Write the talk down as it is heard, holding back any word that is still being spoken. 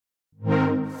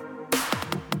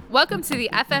Welcome to the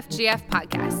FFGF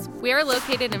podcast. We are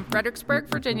located in Fredericksburg,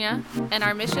 Virginia, and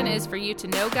our mission is for you to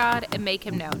know God and make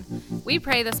Him known. We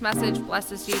pray this message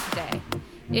blesses you today.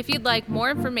 If you'd like more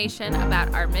information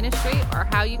about our ministry or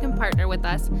how you can partner with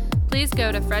us, please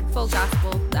go to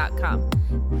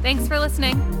fredfulgospel.com. Thanks for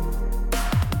listening.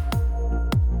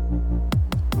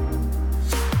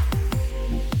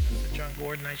 John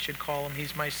Gordon, I should call him.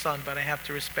 He's my son, but I have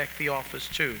to respect the office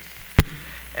too.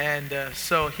 And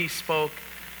so he spoke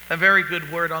a very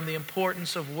good word on the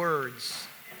importance of words,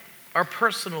 our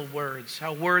personal words,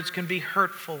 how words can be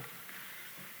hurtful,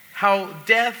 how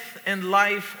death and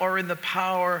life are in the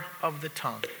power of the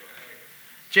tongue.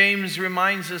 James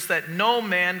reminds us that no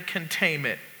man can tame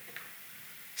it.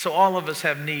 So all of us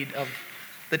have need of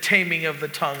the taming of the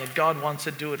tongue, and God wants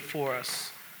to do it for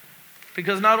us.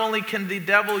 Because not only can the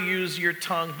devil use your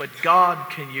tongue, but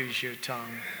God can use your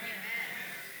tongue.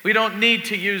 We don't need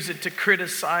to use it to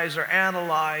criticize or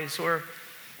analyze or,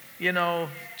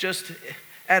 just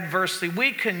adversely.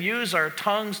 We can use our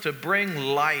tongues to bring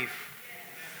life.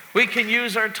 We can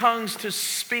use our tongues to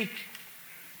speak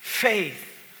faith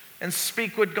and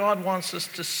speak what God wants us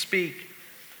to speak.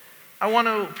 I want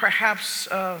to perhaps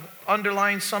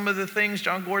underline some of the things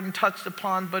John Gordon touched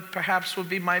upon, but perhaps will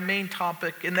be my main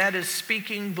topic, and that is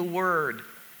speaking the word.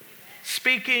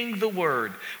 Speaking the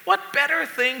word. What better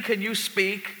thing can you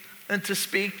speak than to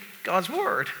speak God's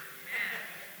word?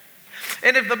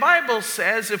 And if the Bible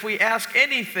says if we ask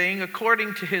anything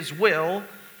according to His will,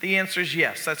 the answer is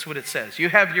yes. That's what it says. You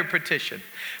have your petition.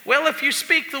 Well, if you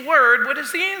speak the word, what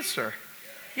is the answer?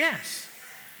 Yes.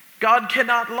 God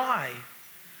cannot lie.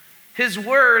 His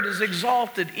word is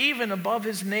exalted even above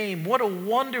His name. What a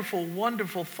wonderful,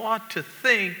 wonderful thought to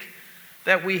think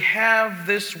that we have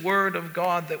this word of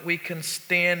God that we can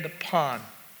stand upon.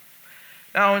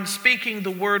 Now, in speaking the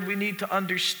word, we need to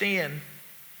understand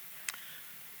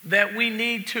that we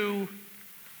need to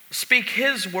speak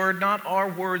His word, not our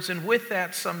words. And with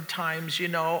that, sometimes,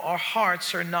 our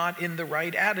hearts are not in the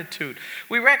right attitude.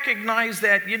 We recognize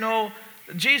that,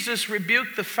 Jesus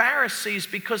rebuked the Pharisees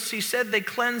because He said they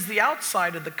cleansed the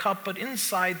outside of the cup, but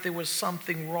inside there was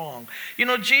something wrong.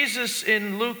 Jesus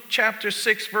in Luke chapter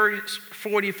 6, verse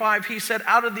 45, He said,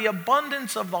 out of the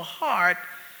abundance of the heart,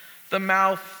 the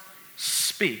mouth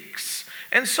speaks.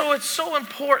 And so it's so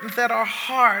important that our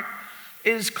heart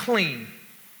is clean.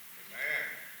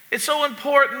 It's so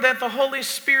important that the Holy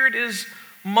Spirit is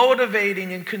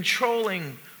motivating and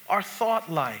controlling our thought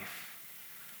life.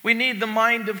 We need the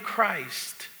mind of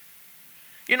Christ.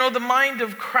 The mind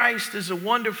of Christ is a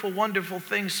wonderful, wonderful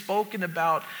thing spoken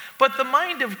about. But the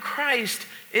mind of Christ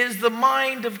is the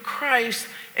mind of Christ,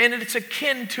 and it's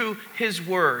akin to His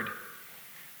word.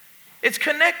 It's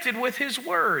connected with His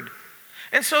word.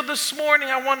 And so this morning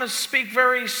I want to speak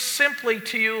very simply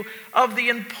to you of the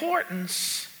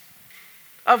importance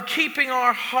of keeping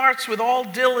our hearts with all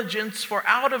diligence, for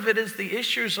out of it is the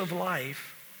issues of life.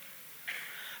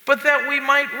 But that we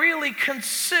might really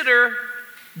consider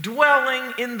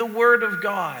dwelling in the Word of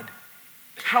God.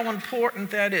 How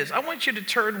important that is. I want you to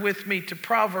turn with me to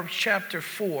Proverbs chapter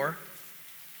 4.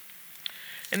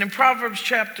 And in Proverbs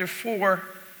chapter 4,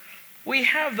 we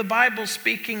have the Bible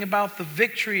speaking about the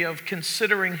victory of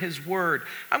considering His Word.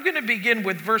 I'm going to begin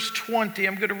with verse 20.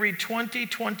 I'm going to read 20,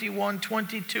 21,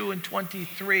 22, and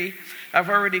 23. I've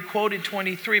already quoted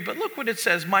 23, but look what it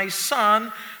says. My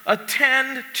son,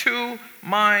 attend to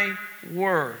my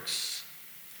words.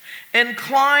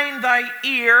 Incline thy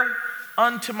ear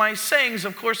unto my sayings.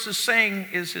 Of course, the saying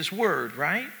is His word,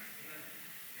 right?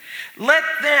 Let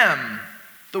them,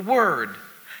 the word,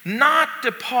 not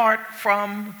depart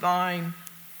from thine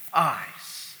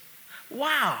eyes.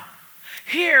 Wow.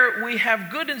 Here we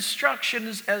have good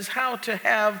instructions as how to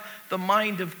have the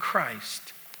mind of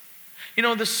Christ.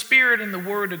 The Spirit and the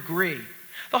Word agree.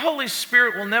 The Holy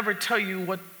Spirit will never tell you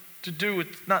what to do. It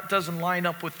doesn't line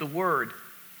up with the Word.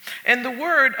 And the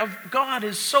Word of God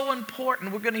is so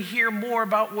important. We're going to hear more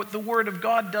about what the Word of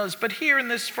God does. But here in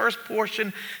this first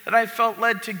portion that I felt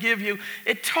led to give you,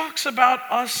 it talks about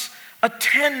us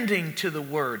attending to the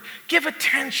word. Give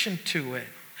attention to it.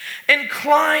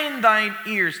 Incline thine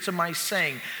ears to my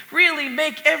saying. Really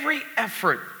make every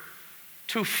effort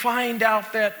to find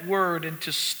out that word and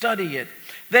to study it.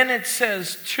 Then it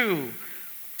says too,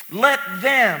 let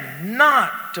them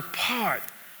not depart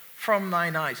from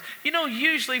thine eyes.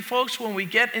 Usually folks, when we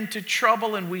get into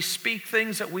trouble and we speak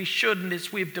things that we shouldn't,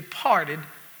 it's we've departed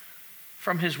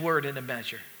from His word in a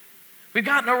measure. We've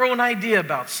gotten our own idea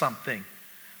about something.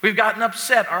 We've gotten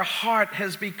upset. Our heart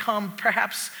has become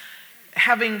perhaps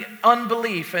having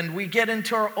unbelief, and we get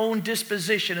into our own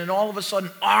disposition, and all of a sudden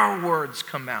our words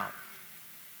come out.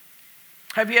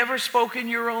 Have you ever spoken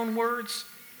your own words?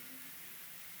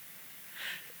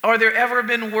 Are there ever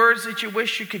been words that you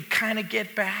wish you could kind of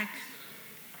get back?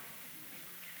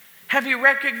 Have you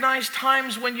recognized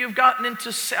times when you've gotten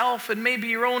into self and maybe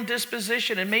your own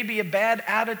disposition and maybe a bad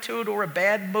attitude or a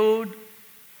bad mood?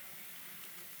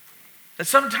 That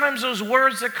sometimes those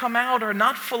words that come out are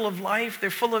not full of life, they're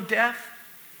full of death.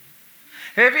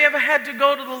 Have you ever had to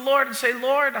go to the Lord and say,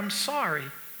 Lord, I'm sorry.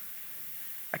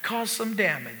 I caused some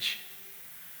damage.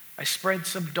 I spread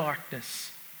some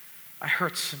darkness. I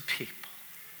hurt some people.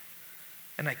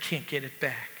 And I can't get it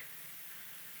back.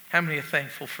 How many are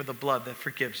thankful for the blood that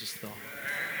forgives us, though?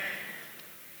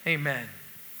 Amen.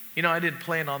 You know, I didn't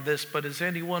plan on this, but does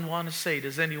anyone want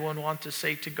to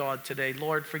say to God today,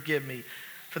 Lord, forgive me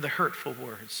for the hurtful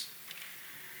words?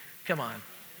 Come on.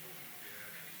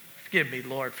 Forgive me,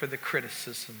 Lord, for the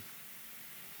criticism.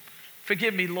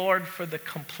 Forgive me, Lord, for the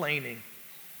complaining.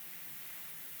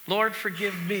 Lord,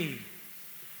 forgive me.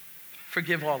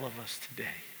 Forgive all of us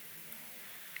today.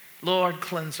 Lord,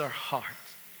 cleanse our heart.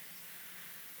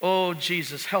 Oh,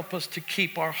 Jesus, help us to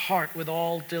keep our heart with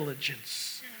all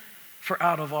diligence, for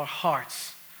out of our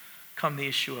hearts come the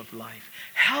issue of life.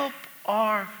 Help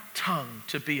our tongue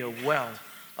to be a well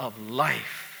of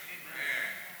life.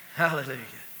 Hallelujah.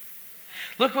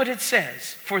 Look what it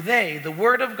says. For they, the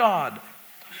word of God,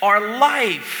 are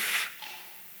life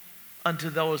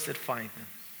unto those that find them.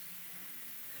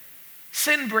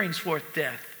 Sin brings forth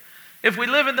death. If we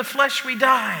live in the flesh, we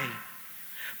die.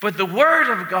 But the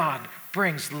word of God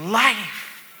brings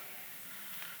life.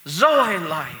 Zoe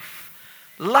life.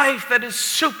 Life that is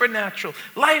supernatural.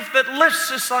 Life that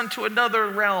lifts us onto another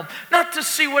realm. Not to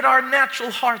see what our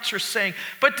natural hearts are saying,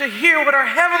 but to hear what our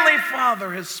Heavenly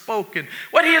Father has spoken.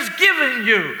 What He has given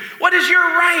you. What is your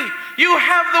right? You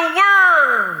have the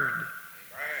word.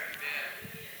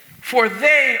 For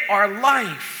they are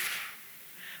life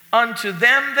unto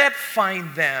them that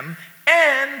find them,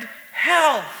 and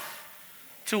health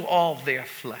to all their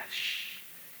flesh.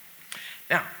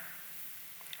 Now,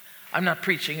 I'm not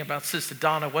preaching about Sister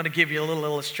Donna. I want to give you a little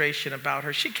illustration about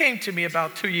her. She came to me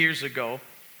about 2 years ago,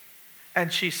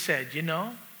 and she said, you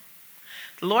know,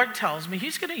 the Lord tells me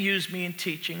He's going to use me in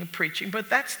teaching and preaching, but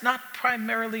that's not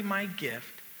primarily my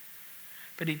gift.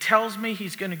 But He tells me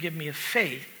He's going to give me a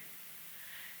faith,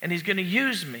 and He's going to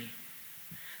use me.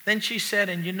 Then she said,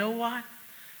 and you know what?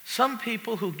 Some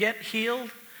people who get healed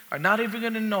are not even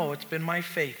going to know it's been my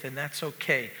faith, and that's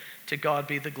okay. To God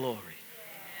be the glory.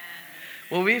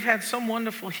 Well, we've had some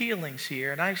wonderful healings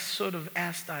here, and I asked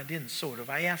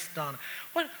Donna,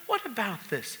 what about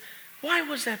this? Why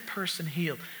was that person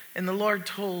healed? And the Lord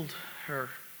told her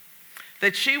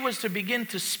that she was to begin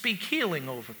to speak healing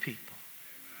over people.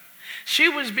 She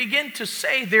was begin to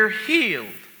say they're healed.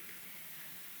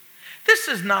 This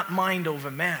is not mind over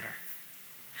matter.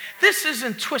 This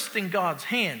isn't twisting God's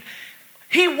hand.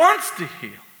 He wants to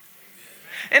heal.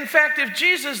 In fact, if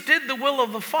Jesus did the will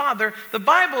of the Father, the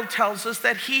Bible tells us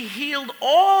that He healed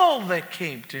all that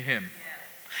came to Him.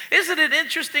 Isn't it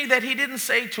interesting that He didn't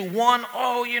say to one,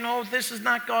 oh, you know, this is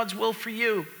not God's will for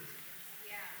you.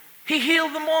 He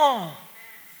healed them all.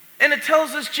 And it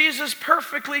tells us Jesus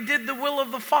perfectly did the will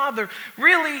of the Father.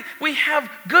 Really, we have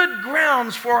good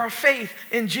grounds for our faith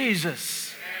in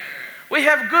Jesus. We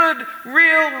have good,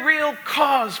 real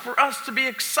cause for us to be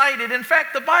excited. In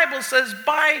fact, the Bible says,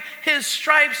 by His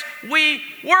stripes we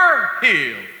were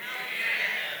healed.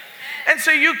 And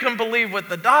so you can believe what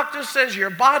the doctor says,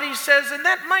 your body says, and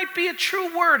that might be a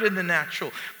true word in the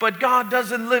natural. But God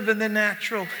doesn't live in the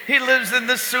natural. He lives in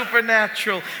the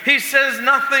supernatural. He says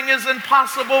nothing is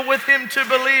impossible with Him to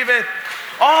believe it.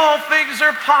 All things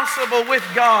are possible with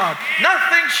God.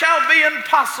 Nothing shall be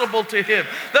impossible to Him.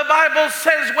 The Bible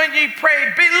says when ye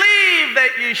pray, believe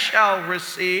that ye shall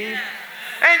receive,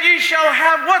 and ye shall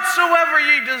have whatsoever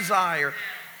ye desire.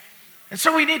 And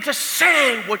so we need to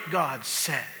say what God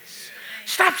says.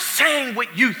 Stop saying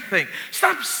what you think.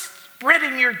 Stop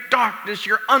spreading your darkness,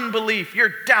 your unbelief,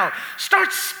 your doubt.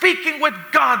 Start speaking what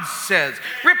God says.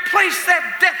 Replace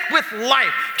that death with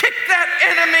life. Kick that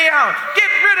enemy out.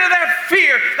 Get rid of that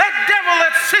fear. That devil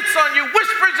that sits on you,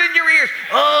 whispers in your ears.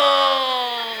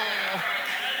 Oh!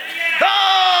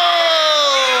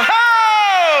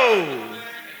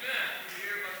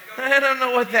 I don't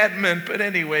know what that meant, but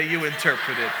anyway, you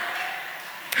interpret it.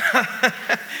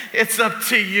 It's up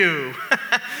to you.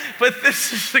 But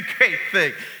this is the great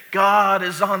thing. God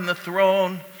is on the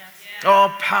throne. All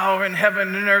power in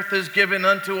heaven and earth is given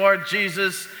unto our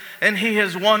Jesus. and he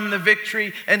has won the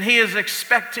victory, and he is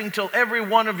expecting till every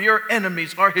one of your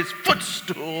enemies are his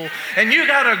footstool. And you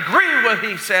got to agree what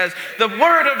he says. The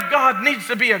word of God needs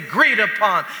to be agreed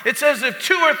upon. It says, if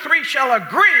 2 or 3 shall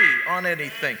agree on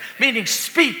anything, meaning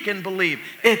speak and believe,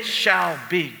 it shall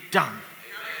be done.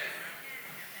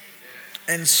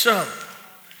 And so,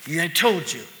 I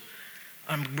told you,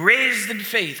 I'm raised in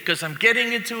faith because I'm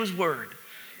getting into his word.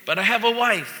 But I have a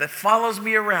wife that follows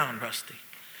me around, Rusty.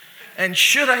 And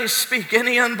should I speak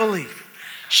any unbelief,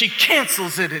 she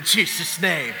cancels it in Jesus'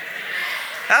 name.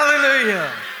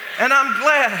 Hallelujah. And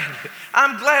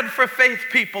I'm glad for faith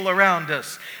people around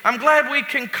us. I'm glad we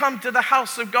can come to the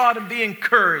house of God and be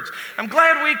encouraged. I'm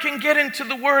glad we can get into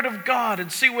the word of God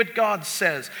and see what God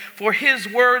says. For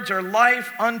his words are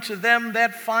life unto them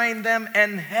that find them,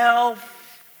 and health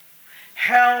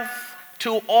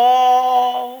to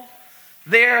all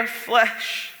their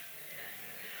flesh.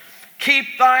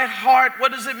 Keep thy heart.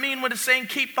 What does it mean when it's saying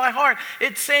keep thy heart?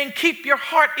 It's saying keep your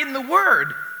heart in the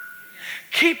word.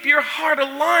 Keep your heart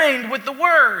aligned with the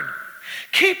word.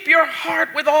 Keep your heart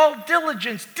with all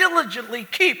diligence. Diligently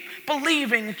keep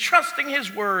believing and trusting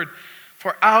his word.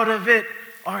 For out of it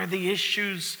are the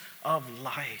issues of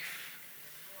life.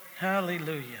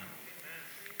 Hallelujah.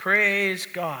 Praise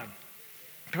God.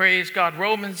 Praise God.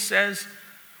 Romans says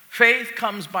faith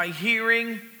comes by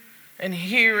hearing, and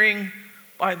hearing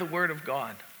by the word of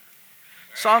God.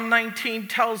 Psalm 19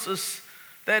 tells us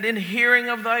that in hearing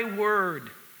of thy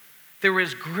word, there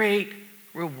is great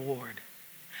reward.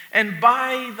 And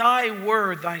by thy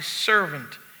word, thy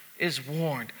servant is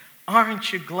warned.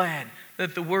 Aren't you glad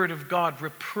that the word of God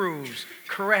reproves,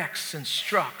 corrects,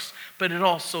 instructs, but it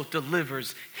also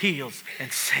delivers, heals,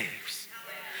 and saves?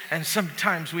 And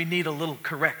sometimes we need a little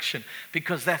correction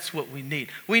because that's what we need.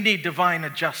 We need divine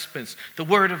adjustments. The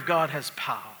word of God has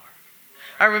power.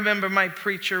 I remember my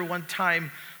preacher one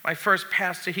time, my first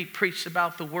pastor, he preached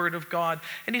about the word of God.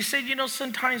 And he said,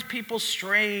 sometimes people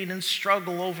strain and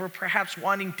struggle over perhaps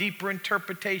wanting deeper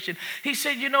interpretation. He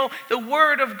said, the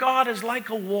word of God is like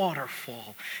a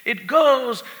waterfall. It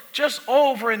goes just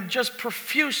over and just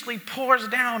profusely pours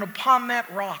down upon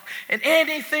that rock. And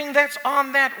anything that's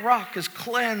on that rock is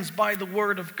cleansed by the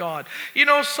word of God.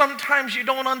 Sometimes you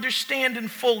don't understand in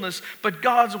fullness, but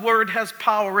God's word has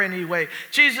power anyway.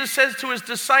 Jesus says to his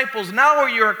disciples, now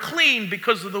you are clean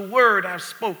because of the word I've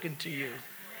spoken to you.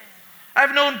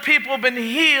 I've known people have been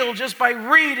healed just by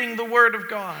reading the word of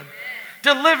God.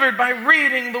 Delivered by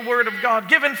reading the word of God.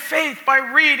 Given faith by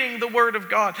reading the word of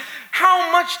God.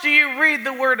 How much do you read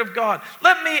the word of God?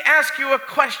 Let me ask you a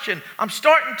question. I'm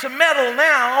starting to meddle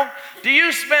now. Do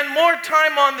you spend more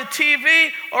time on the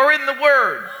TV or in the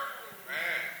word?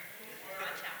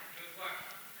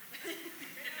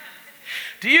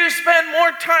 Do you spend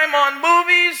more time on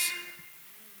movies?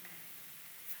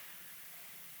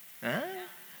 Huh?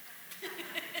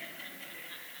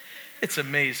 It's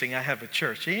amazing I have a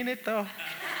church, ain't it though?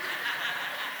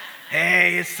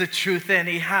 Hey, it's the truth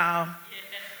anyhow.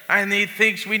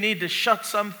 We need to shut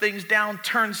some things down,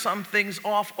 turn some things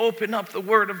off, open up the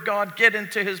word of God, get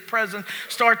into his presence,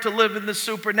 start to live in the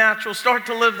supernatural, start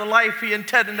to live the life he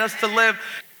intended us to live.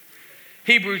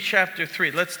 Hebrews chapter 3,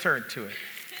 let's turn to it.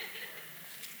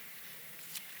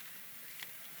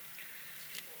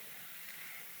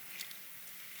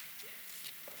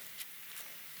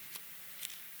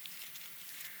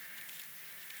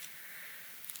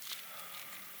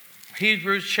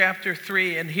 Hebrews chapter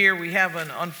 3, and here we have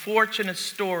an unfortunate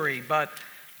story, but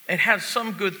it has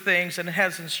some good things and it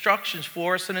has instructions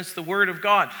for us, and it's the word of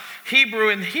God.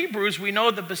 In Hebrews, we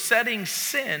know the besetting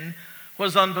sin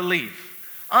was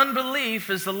unbelief.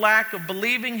 Unbelief is the lack of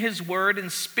believing his word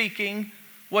and speaking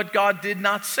what God did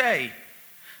not say.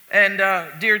 And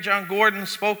dear John Gordon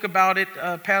spoke about it,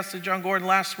 Pastor John Gordon,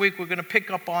 last week. We're going to pick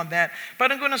up on that.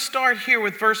 But I'm going to start here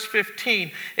with verse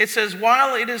 15. It says,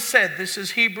 while it is said, this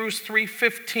is Hebrews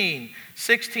 3:15,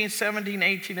 16, 17,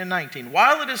 18, and 19.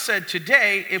 While it is said,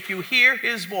 today, if you hear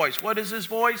his voice. What is his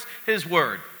voice? His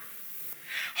word.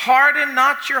 Harden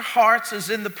not your hearts as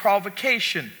in the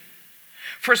provocation.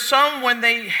 For some, when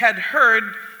they had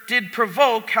heard, did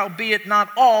provoke, howbeit not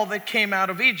all that came out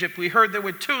of Egypt. We heard there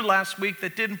were 2 last week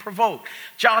that didn't provoke,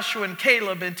 Joshua and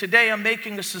Caleb. And today I'm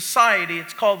making a society.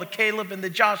 It's called the Caleb and the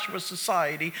Joshua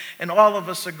Society, and all of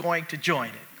us are going to join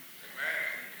it.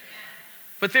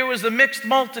 But there was a mixed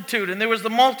multitude, and there was the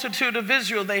multitude of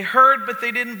Israel. They heard, but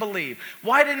they didn't believe.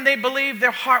 Why didn't they believe?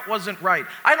 Their heart wasn't right.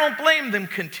 I don't blame them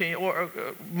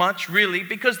much, really,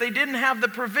 because they didn't have the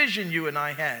provision you and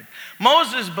I had.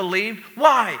 Moses believed.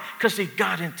 Why? Because he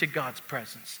got into God's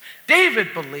presence.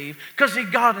 David believed because he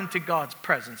got into God's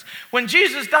presence. When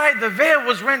Jesus died, the veil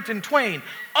was rent in twain.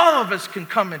 All of us can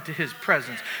come into his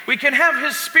presence. We can have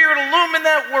his Spirit illumine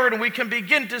that word and we can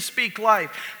begin to speak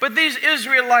life. But these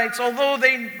Israelites, although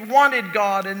they wanted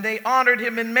God and they honored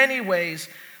him in many ways,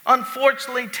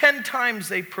 unfortunately, 10 times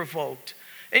they provoked.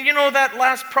 And you know, that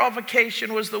last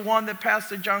provocation was the one that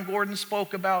Pastor John Gordon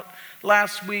spoke about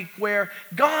last week, where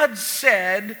God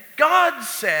said,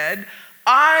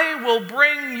 I will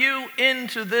bring you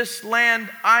into this land.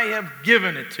 I have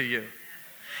given it to you.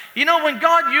 You know, when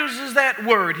God uses that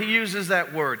word, he uses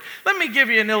that word. Let me give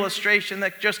you an illustration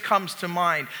that just comes to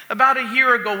mind. About a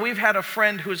year ago, we've had a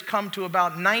friend who's come to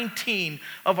about 19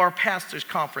 of our pastors'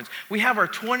 conference. We have our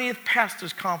 20th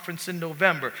pastors' conference in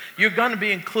November. You're going to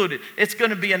be included. It's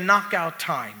going to be a knockout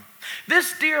time.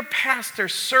 This dear pastor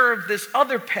served this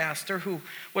other pastor who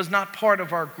was not part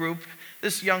of our group.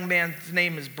 This young man's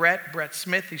name is Brett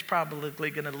Smith. He's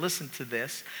probably going to listen to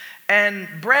this. And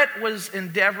Brett was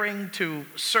endeavoring to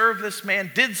serve this man,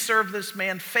 did serve this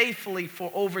man faithfully for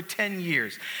over 10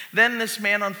 years. Then this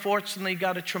man unfortunately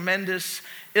got a tremendous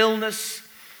illness,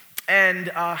 and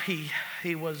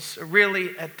he was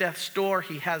really at death's door.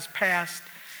 He has passed.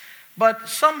 But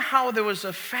somehow there was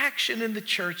a faction in the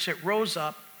church that rose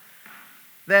up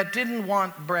that didn't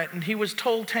want Brett. And he was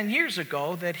told 10 years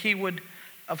ago that he would,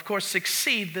 of course,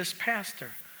 succeed this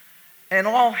pastor. And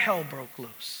all hell broke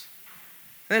loose.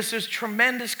 This is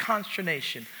tremendous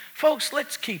consternation. Folks,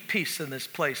 let's keep peace in this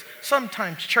place.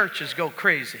 Sometimes churches go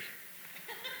crazy.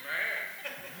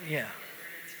 Yeah.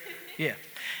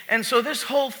 And so this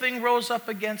whole thing rose up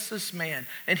against this man,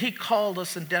 and he called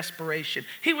us in desperation.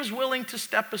 He was willing to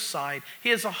step aside. He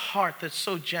has a heart that's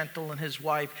so gentle, and his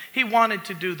wife, he wanted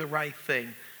to do the right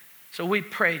thing. So we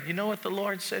prayed. You know what the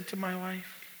Lord said to my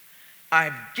wife?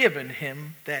 I've given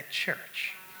him that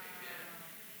church.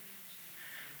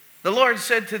 The Lord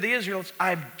said to the Israelites,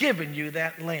 I've given you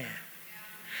that land.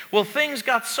 Well, things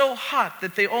got so hot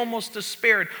that they almost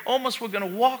despaired, almost were going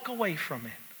to walk away from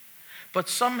it. But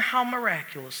somehow,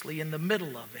 miraculously, in the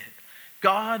middle of it,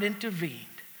 God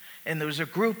intervened. And there was a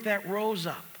group that rose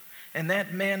up. And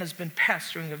that man has been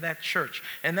pastoring of that church.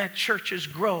 And that church is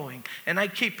growing. And I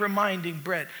keep reminding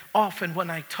Brett, often when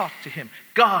I talk to him,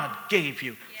 God gave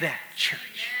you that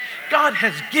church. God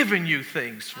has given you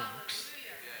things, folks.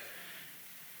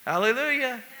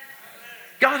 Hallelujah.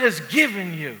 God has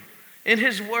given you in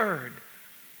his word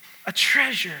a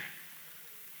treasure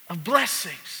of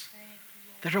blessings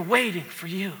that are waiting for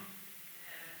you.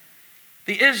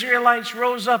 The Israelites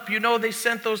rose up. You know, they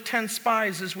sent those 10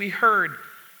 spies, as we heard.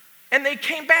 And they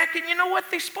came back, and you know what?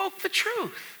 They spoke the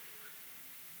truth.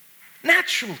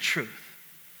 Natural truth.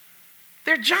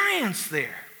 They're giants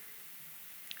there.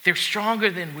 They're stronger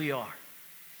than we are.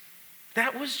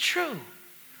 That was true.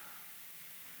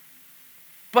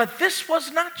 But this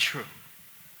was not true.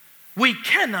 We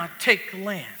cannot take the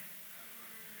land.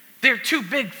 They're too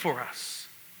big for us.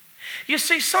 You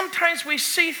see, sometimes we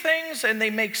see things and they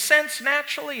make sense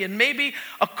naturally and maybe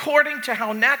according to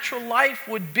how natural life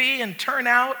would be and turn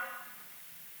out,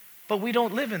 but we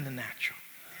don't live in the natural.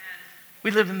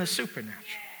 We live in the supernatural.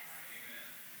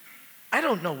 I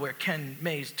don't know where Ken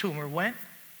May's tumor went.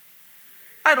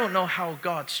 I don't know how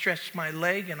God stretched my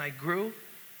leg and I grew.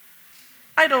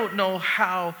 I don't know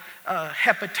how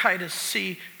hepatitis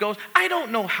C goes. I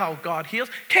don't know how God heals.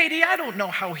 Katie, I don't know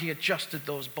how he adjusted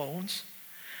those bones.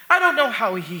 I don't know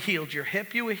how he healed your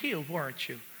hip. You were healed, weren't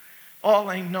you? All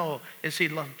I know is he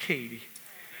loved Katie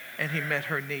and he met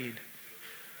her need.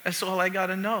 That's all I got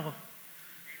to know.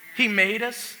 He made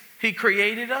us. He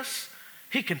created us.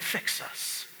 He can fix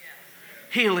us.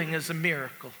 Healing is a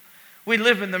miracle. We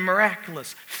live in the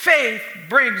miraculous. Faith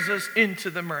brings us into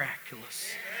the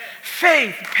miraculous.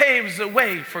 Faith paves the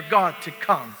way for God to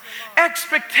come.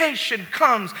 Expectation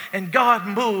comes and God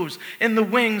moves in the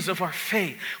wings of our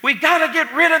faith. We got to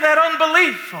get rid of that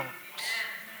unbelief, folks.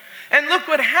 And look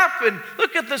what happened.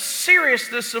 Look at the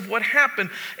seriousness of what happened.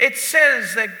 It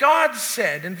says that God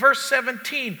said in verse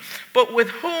 17, but with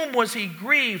whom was he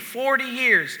grieved 40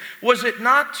 years? Was it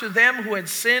not to them who had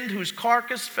sinned, whose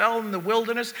carcass fell in the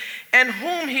wilderness, and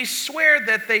whom he sware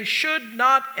that they should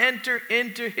not enter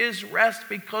into his rest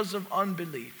because of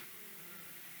unbelief?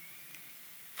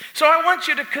 So I want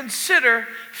you to consider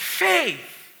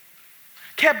faith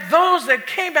kept those that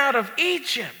came out of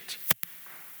Egypt.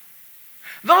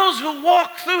 Those who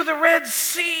walked through the Red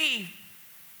Sea.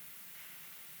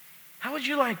 How would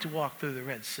you like to walk through the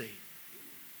Red Sea?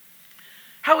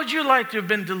 How would you like to have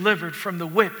been delivered from the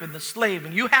whip and the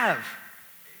slaving? You have.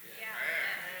 Yeah.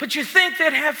 But you think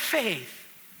they'd have faith.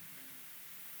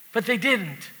 But they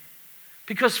didn't.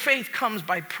 Because faith comes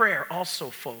by prayer also,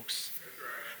 folks.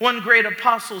 One great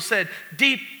apostle said,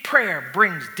 deep prayer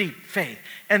brings deep faith,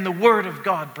 and the word of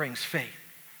God brings faith.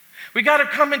 We got to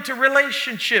come into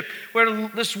relationship where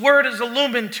this word is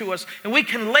illumined to us and we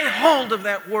can lay hold of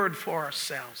that word for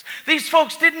ourselves. These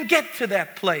folks didn't get to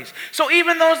that place. So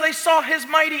even though they saw his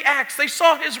mighty acts, they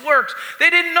saw his works, they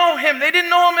didn't know him, they didn't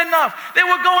know him enough. They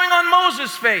were going on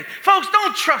Moses' faith. Folks,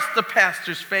 don't trust the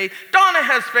pastor's faith. Donna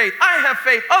has faith. I have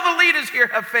faith. Other leaders here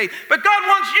have faith. But God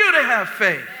wants you to have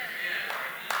faith.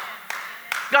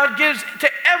 God gives to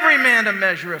every man a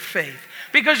measure of faith.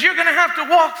 Because you're going to have to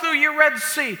walk through your Red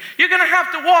Sea. You're going to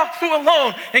have to walk through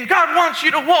alone. And God wants you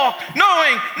to walk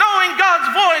knowing God's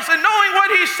voice and knowing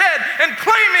what he said and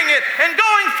claiming it and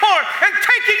going forth and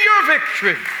taking your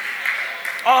victory.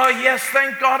 Oh, yes,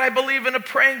 thank God I believe in a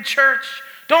praying church.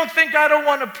 Don't think I don't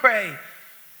want to pray.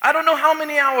 I don't know how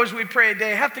many hours we pray a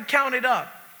day. I have to count it up.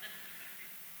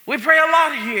 We pray a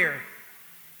lot here.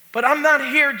 But I'm not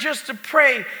here just to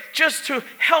pray, just to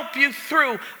help you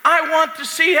through. I want to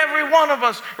see every one of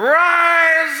us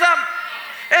rise up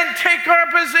and take our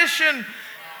position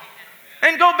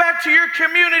and go back to your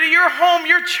community, your home,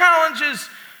 your challenges,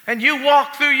 and you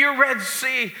walk through your Red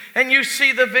Sea and you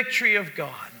see the victory of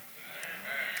God.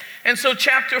 And so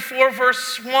chapter 4,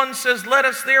 verse 1 says, let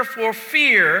us therefore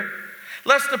fear,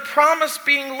 lest the promise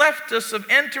being left us of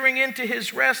entering into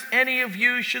his rest, any of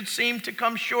you should seem to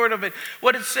come short of it.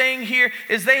 What it's saying here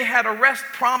is they had a rest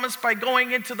promised by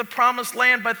going into the promised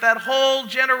land, but that whole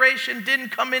generation didn't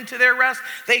come into their rest.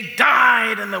 They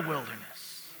died in the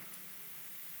wilderness.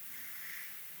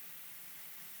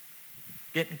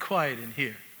 Getting quiet in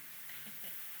here.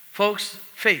 Folks,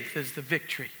 faith is the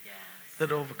victory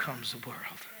that overcomes the world.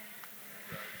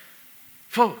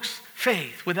 Folks,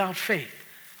 faith, without faith,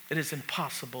 it is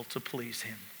impossible to please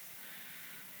him.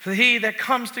 For he that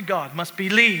comes to God must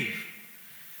believe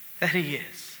that he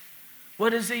is.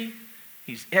 What is he?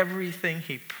 He's everything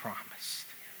he promised.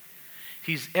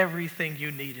 He's everything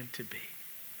you need him to be.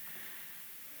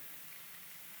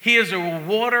 He is a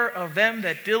rewarder of them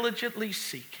that diligently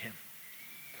seek him.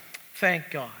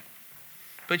 Thank God.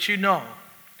 But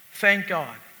thank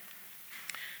God,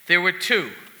 there were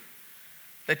two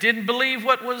that didn't believe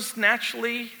what was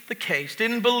naturally the case,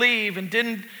 didn't believe and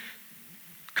didn't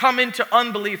come into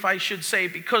unbelief, I should say,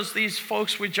 because these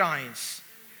folks were giants.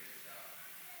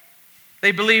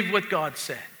 They believed what God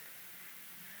said.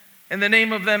 And the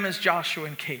name of them is Joshua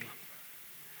and Caleb.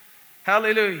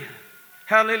 Hallelujah.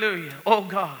 Hallelujah. Oh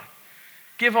God,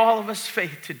 give all of us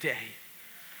faith today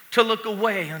to look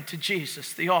away unto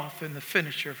Jesus, the author and the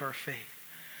finisher of our faith.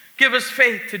 Give us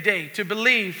faith today to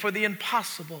believe for the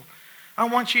impossible. I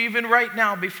want you, even right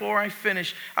now, before I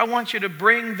finish, I want you to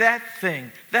bring that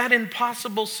thing, that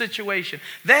impossible situation,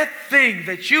 that thing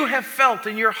that you have felt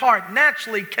in your heart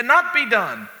naturally cannot be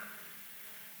done.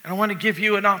 And I want to give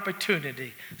you an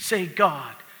opportunity. Say,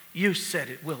 God, you said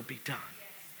it will be done.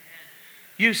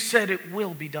 You said it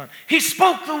will be done. He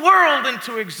spoke the world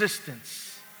into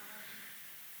existence.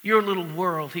 Your little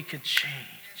world, he can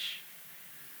change.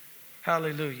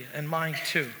 Hallelujah. And mine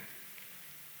too.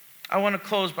 I want to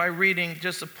close by reading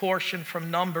just a portion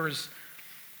from Numbers.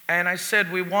 And I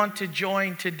said we want to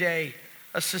join today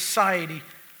a society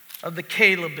of the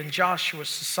Caleb and Joshua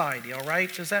society, all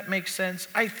right? Does that make sense?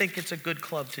 I think it's a good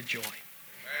club to join. Amen.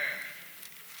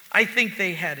 I think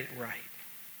they had it right.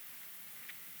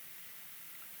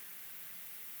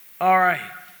 All right.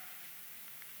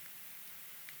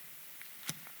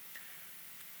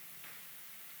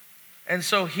 And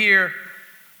so here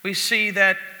we see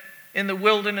that in the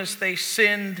wilderness, they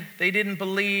sinned. They didn't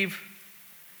believe.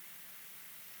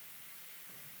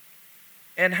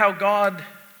 And how God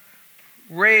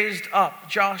raised up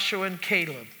Joshua and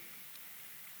Caleb.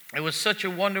 It was such a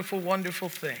wonderful, wonderful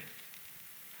thing.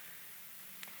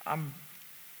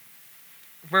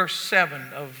 Verse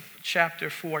 7 of chapter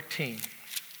 14.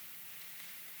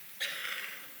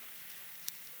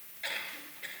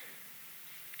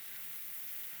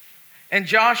 And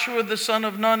Joshua the son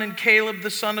of Nun and Caleb the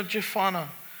son of Jephunneh,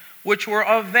 which were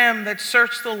of them that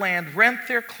searched the land, rent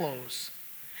their clothes.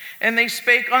 And they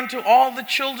spake unto all the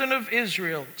children of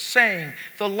Israel, saying,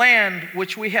 the land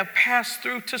which we have passed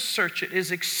through to search it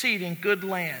is exceeding good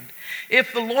land.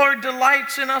 If the Lord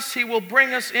delights in us, he will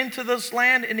bring us into this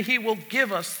land, and he will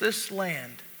give us this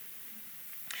land.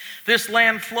 This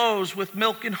land flows with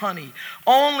milk and honey.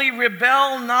 Only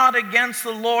rebel not against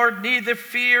the Lord, neither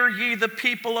fear ye the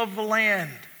people of the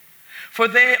land. For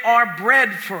they are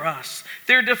bread for us.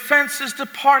 Their defense is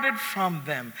departed from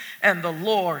them, and the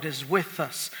Lord is with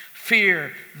us.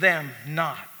 Fear them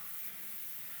not.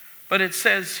 But it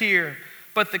says here,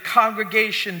 but the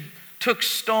congregation took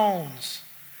stones.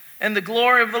 And the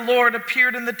glory of the Lord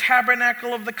appeared in the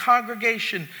tabernacle of the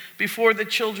congregation before the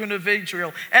children of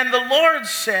Israel. And the Lord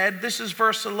said, this is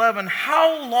verse 11,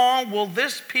 how long will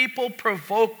this people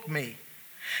provoke me?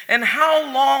 And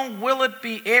how long will it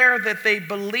be ere that they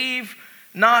believe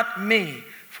not me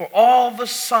for all the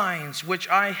signs which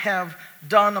I have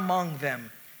done among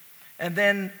them? And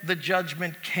then the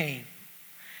judgment came.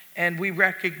 And we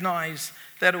recognize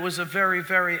that it was a very,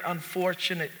 very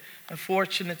unfortunate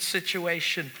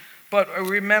situation. But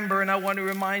remember, and I want to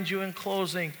remind you in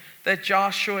closing, that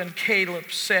Joshua and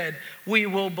Caleb said, we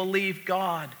will believe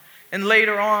God. And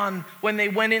later on, when they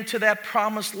went into that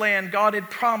promised land, God had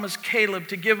promised Caleb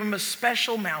to give him a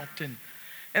special mountain.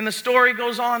 And the story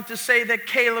goes on to say that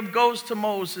Caleb goes to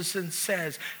Moses and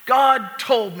says, God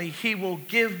told me he will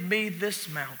give me this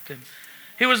mountain.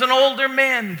 He was an older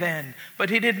man then, but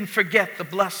he didn't forget the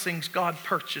blessings God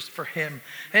purchased for him.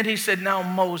 And he said, now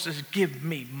Moses, give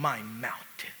me my mountain.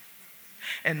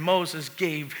 And Moses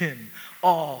gave him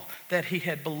all that he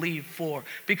had believed for.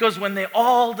 Because when they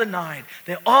all denied,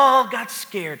 they all got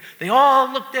scared, they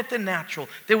all looked at the natural,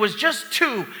 there was just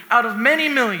 2 out of many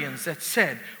millions that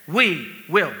said, we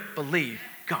will believe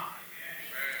God.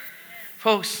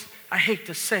 Folks, I hate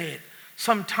to say it,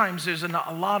 sometimes there's a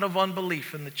lot of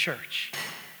unbelief in the church.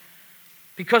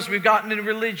 Because we've gotten into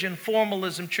religion,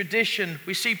 formalism, tradition.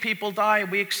 We see people die,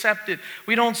 we accept it.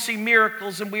 We don't see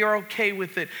miracles and we are okay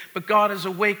with it. But God is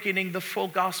awakening the full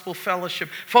gospel fellowship.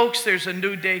 Folks, there's a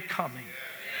new day coming.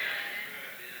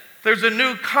 There's a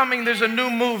new coming, there's a new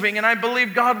moving. And I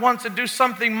believe God wants to do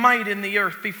something mighty in the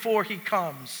earth before he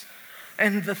comes.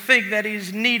 And the thing that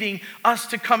he's needing us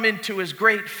to come into is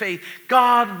great faith.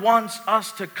 God wants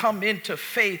us to come into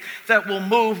faith that will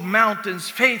move mountains,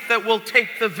 faith that will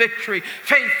take the victory,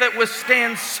 faith that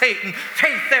withstands Satan,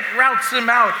 faith that routs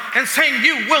him out and saying,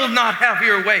 you will not have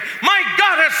your way. My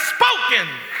God has spoken,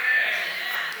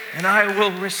 and I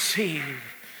will receive.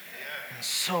 And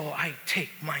so I take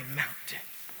my mountain.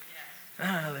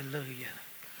 Hallelujah.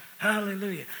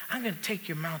 Hallelujah. I'm going to take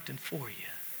your mountain for you.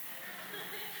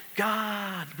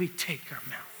 God, we take our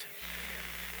mountain.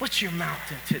 What's your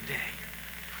mountain today?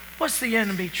 What's the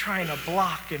enemy trying to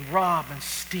block and rob and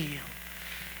steal?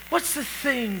 What's the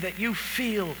thing that you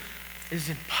feel is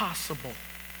impossible?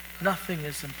 Nothing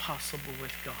is impossible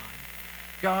with God.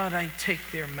 God, I take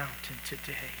their mountain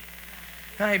today.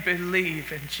 I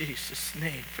believe in Jesus'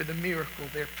 name for the miracle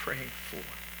they're praying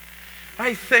for.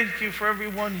 I thank you for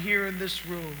everyone here in this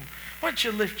room. Why don't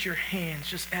you lift your hands,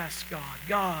 just ask God,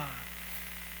 God,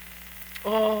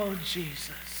 oh,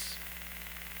 Jesus,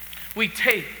 we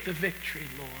take the victory,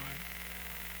 Lord.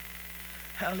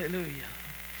 Hallelujah.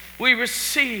 We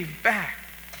receive back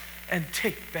and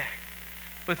take back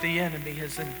what the enemy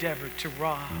has endeavored to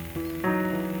rob.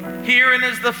 Herein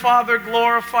is the Father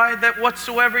glorified, that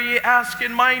whatsoever ye ask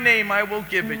in my name, I will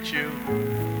give it you.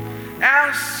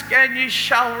 Ask, and ye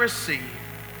shall receive.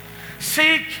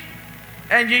 Seek,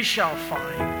 and ye shall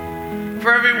find.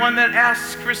 For everyone that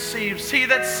asks receives. He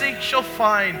that seeks shall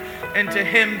find. And to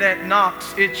him that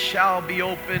knocks it shall be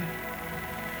opened.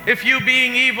 If you,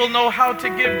 being evil, know how to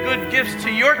give good gifts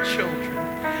to your children,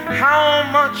 how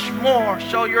much more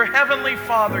shall your heavenly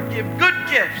Father give good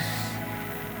gifts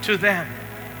to them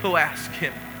who ask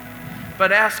him?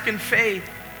 But ask in faith.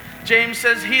 James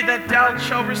says, he that doubts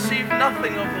shall receive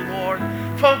nothing of the Lord.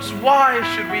 Folks, why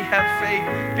should we have faith?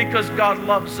 Because God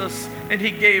loves us and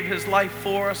he gave his life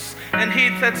for us. And he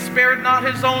that spared not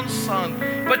his own son,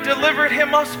 but delivered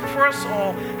him up for us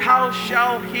all, how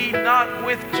shall he not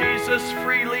with Jesus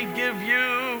freely give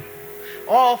you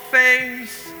all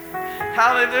things?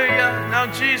 Hallelujah. Now,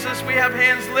 Jesus, we have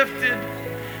hands lifted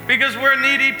because we're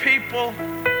needy people.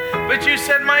 But you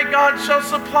said, my God shall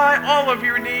supply all of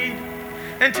your need.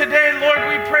 And today, Lord,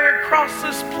 we pray across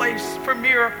this place for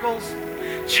miracles,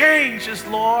 changes,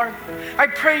 Lord. I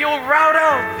pray you'll rout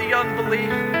out the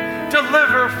unbelief.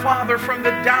 Deliver, Father, from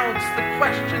the doubts, the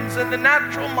questions, and the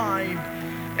natural mind,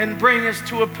 and bring us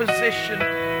to a position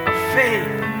of faith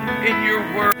in your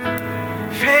word.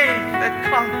 Faith that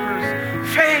conquers,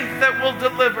 faith that will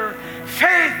deliver,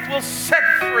 faith will set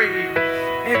free.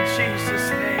 In Jesus'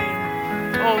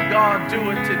 name. Oh God, do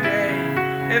it today.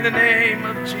 In the name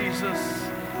of Jesus.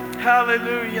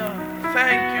 Hallelujah.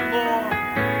 Thank you, Lord.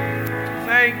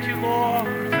 Thank you, Lord.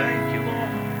 Thank you, Lord.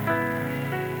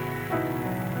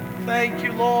 Thank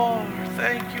you, Lord.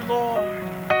 Thank you, Lord.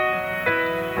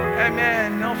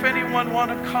 Amen. Now, if anyone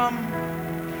want to come,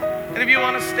 and if you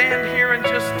want to stand here and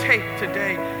just take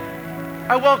today,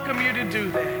 I welcome you to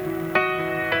do that.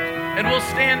 And we'll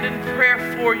stand in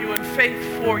prayer for you and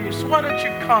faith for you. So why don't you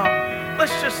come?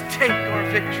 Let's just take our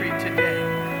victory today.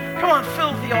 Come on,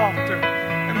 fill the altar.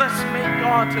 And let's make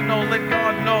God to know. Let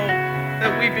God know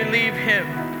that we believe him.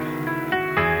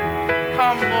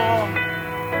 Come,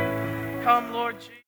 Lord. Come, Lord Jesus.